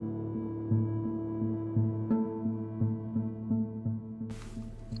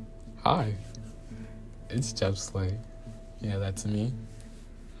Hi, it's Jeff Slay. Yeah, that's me.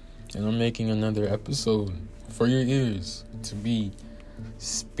 And I'm making another episode for your ears to be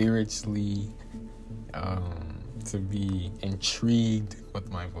spiritually, to be intrigued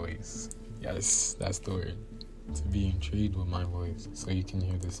with my voice. Yes, that's the word. To be intrigued with my voice so you can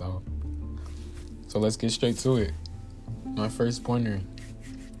hear this out. So let's get straight to it. My first pointer,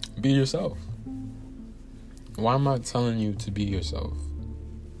 be yourself. Why am I telling you to be yourself?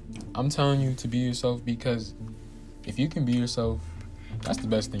 I'm telling you to be yourself because if you can be yourself, that's the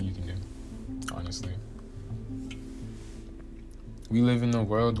best thing you can do, honestly. We live in a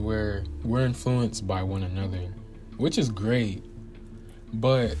world where we're influenced by one another, which is great,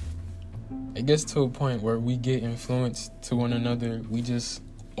 but it gets to a point where we get influenced to one another, we just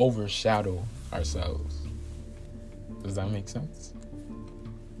overshadow ourselves. Does that make sense?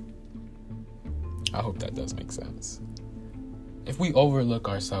 I hope that does make sense. If we overlook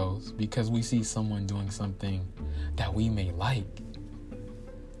ourselves because we see someone doing something that we may like,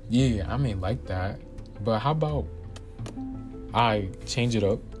 yeah, I may like that, but how about I change it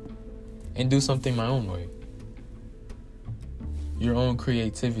up and do something my own way? Your own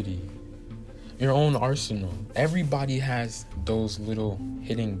creativity, your own arsenal. Everybody has those little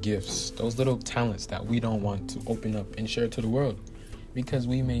hidden gifts, those little talents that we don't want to open up and share to the world because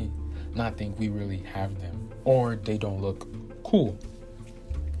we may not think we really have them or they don't look cool.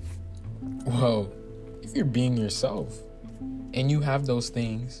 Well, if you're being yourself and you have those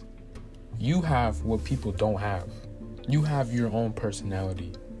things, you have what people don't have. You have your own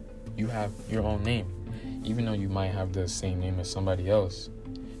personality. You have your own name. Even though you might have the same name as somebody else,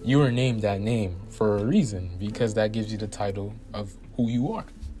 you were named that name for a reason because that gives you the title of who you are.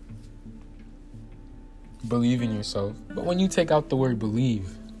 Believe in yourself. But when you take out the word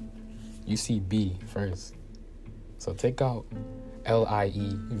believe, you see be first. So take out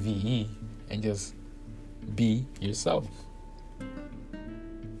Lieve and just be yourself.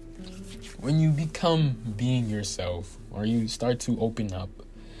 When you become being yourself, or you start to open up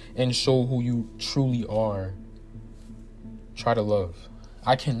and show who you truly are, try to love.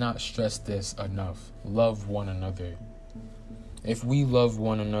 I cannot stress this enough. Love one another. If we love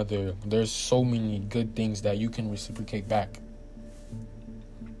one another, there's so many good things that you can reciprocate back.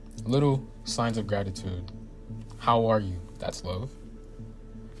 Little signs of gratitude. How are you? That's love.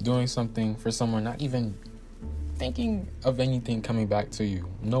 Doing something for someone, not even thinking of anything coming back to you.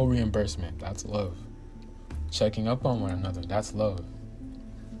 No reimbursement. That's love. Checking up on one another. That's love.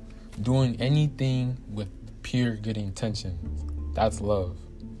 Doing anything with pure good intentions. That's love.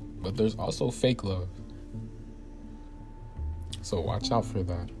 But there's also fake love. So watch out for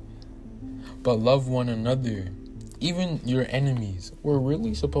that. But love one another. Even your enemies. We're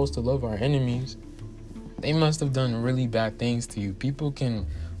really supposed to love our enemies. They must have done really bad things to you. People can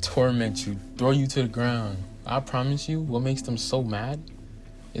torment you, throw you to the ground. I promise you, what makes them so mad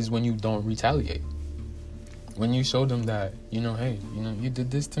is when you don't retaliate. When you show them that, hey, you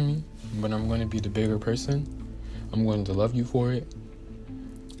did this to me, but I'm going to be the bigger person. I'm going to love you for it.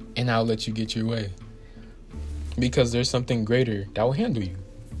 And I'll let you get your way. Because there's something greater that will handle you.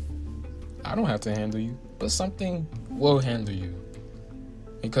 I don't have to handle you, but something will handle you.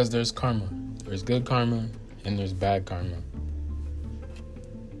 Because there's karma. There's good karma and there's bad karma.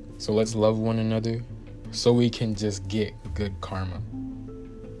 So let's love one another so we can just get good karma.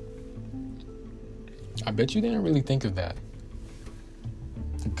 I bet you didn't really think of that.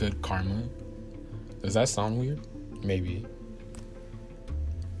 Good karma. Does that sound weird? Maybe.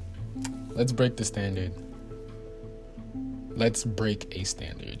 Let's break the standard. Let's break a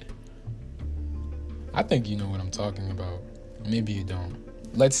standard. I think you know what I'm talking about. Maybe you don't.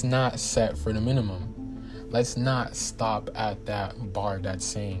 Let's not set for the minimum. Let's not stop at that bar that's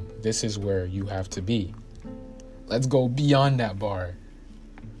saying this is where you have to be. Let's go beyond that bar.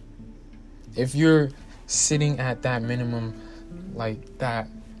 If you're sitting at that minimum, like that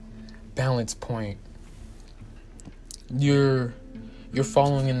balance point, you're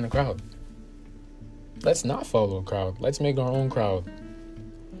following in the crowd. Let's not follow a crowd. Let's make our own crowd.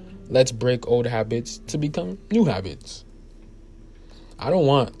 Let's break old habits to become new habits. I don't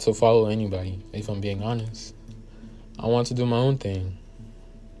want to follow anybody, if I'm being honest. I want to do my own thing.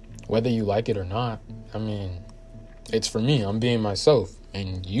 Whether you like it or not, it's for me. I'm being myself.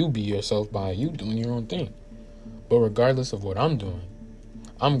 And you be yourself by you doing your own thing. But regardless of what I'm doing,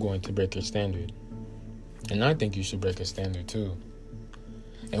 I'm going to break your standard. And I think you should break a standard too.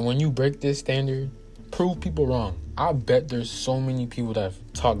 And when you break this standard, prove people wrong. I bet there's so many people that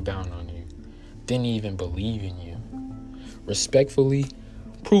have talked down on you, didn't even believe in you. Respectfully,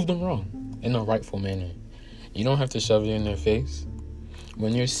 prove them wrong in a rightful manner. You don't have to shove it in their face.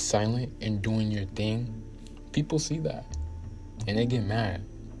 When you're silent and doing your thing, people see that and they get mad.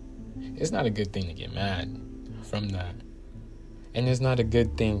 It's not a good thing to get mad from that. And it's not a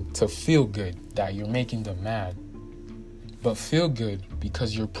good thing to feel good that you're making them mad. But feel good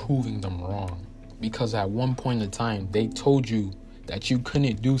because you're proving them wrong. Because at one point in time, they told you that you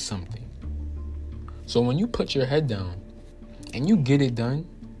couldn't do something. So when you put your head down and you get it done,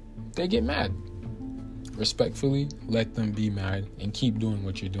 they get mad. Respectfully, let them be mad and keep doing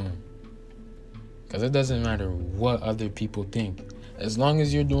what you're doing. Because it doesn't matter what other people think. As long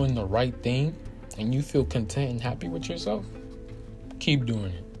as you're doing the right thing and you feel content and happy with yourself, keep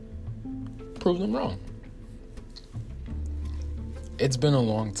doing it. Prove them wrong. It's been a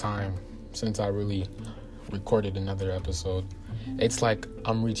long time since I really recorded another episode. It's like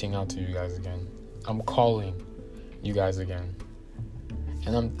I'm reaching out to you guys again. I'm calling you guys again.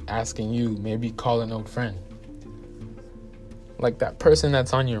 And I'm asking you, maybe call an old friend. Like that person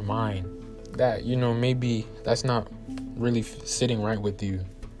that's on your mind. That, maybe that's not really sitting right with you.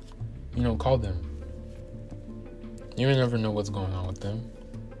 Call them. You never know what's going on with them.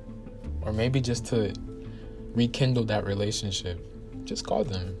 Or maybe just to rekindle that relationship, just call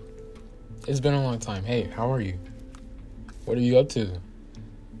them. It's been a long time. Hey, how are you? What are you up to?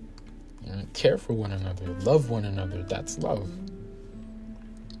 Care for one another. Love one another. That's love.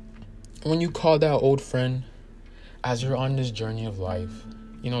 When you call that old friend, as you're on this journey of life,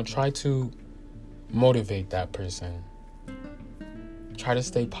 try to motivate that person. Try to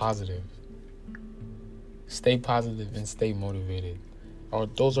stay positive. Stay positive and stay motivated.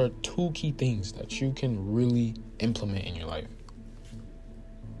 Those are two key things that you can really implement in your life.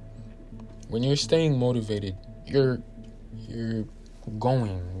 When you're staying motivated, you're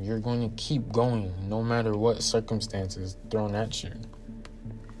going. You're going to keep going no matter what circumstances thrown at you.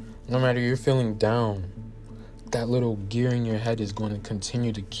 No matter you're feeling down, that little gear in your head is going to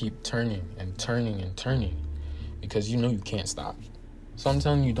continue to keep turning and turning and turning because you can't stop. So I'm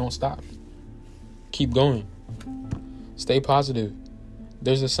telling you, don't stop. Keep going. Stay positive.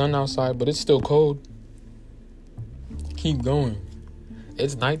 There's a sun outside, but it's still cold. Keep going.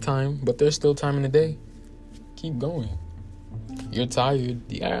 It's nighttime, but there's still time in the day. Keep going. You're tired,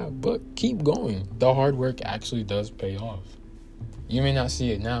 yeah, but keep going. The hard work actually does pay off. You may not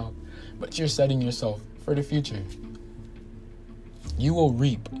see it now, but you're setting yourself for the future. You will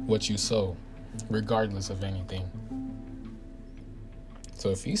reap what you sow, regardless of anything. So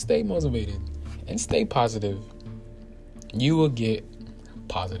if you stay motivated and stay positive, you will get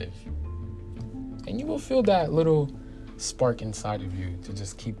positive. And you will feel that little spark inside of you to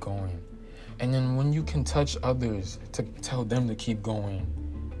just keep going. And then when you can touch others to tell them to keep going,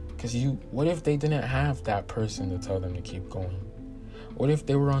 because what if they didn't have that person to tell them to keep going? What if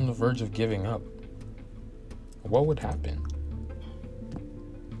they were on the verge of giving up? What would happen?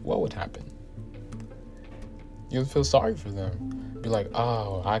 What would happen? You'd feel sorry for them. Be like,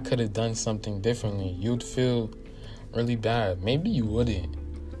 oh, I could have done something differently. You'd feel really bad. Maybe you wouldn't,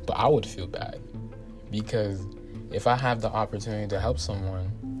 but I would feel bad. Because if I have the opportunity to help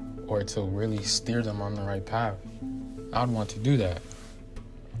someone or to really steer them on the right path, I'd want to do that.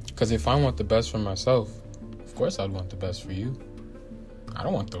 Because if I want the best for myself, of course I'd want the best for you. I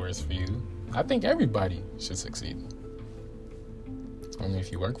don't want the worst for you. I think everybody should succeed. Only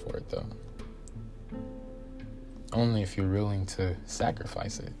if you work for it, though. Only if you're willing to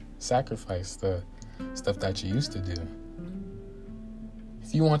sacrifice it. Sacrifice the stuff that you used to do.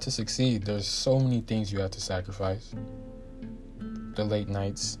 If you want to succeed, there's so many things you have to sacrifice. The late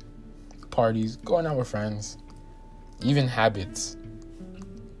nights, parties, going out with friends, even habits.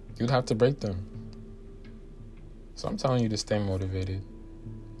 You'd have to break them. So I'm telling you to stay motivated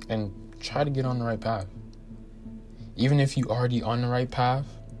and try to get on the right path. Even if you're already on the right path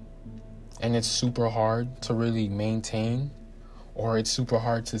and it's super hard to really maintain, or it's super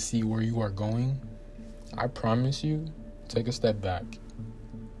hard to see where you are going, I promise you, take a step back.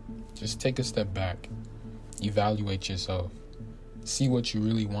 Just take a step back. Evaluate yourself. See what you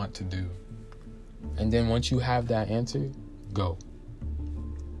really want to do. And then once you have that answer, go.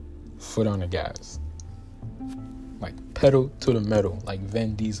 Foot on the gas. Like pedal to the metal, like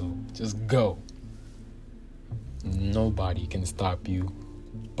Vin Diesel. Just go. Nobody can stop you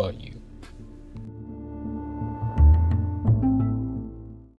but you.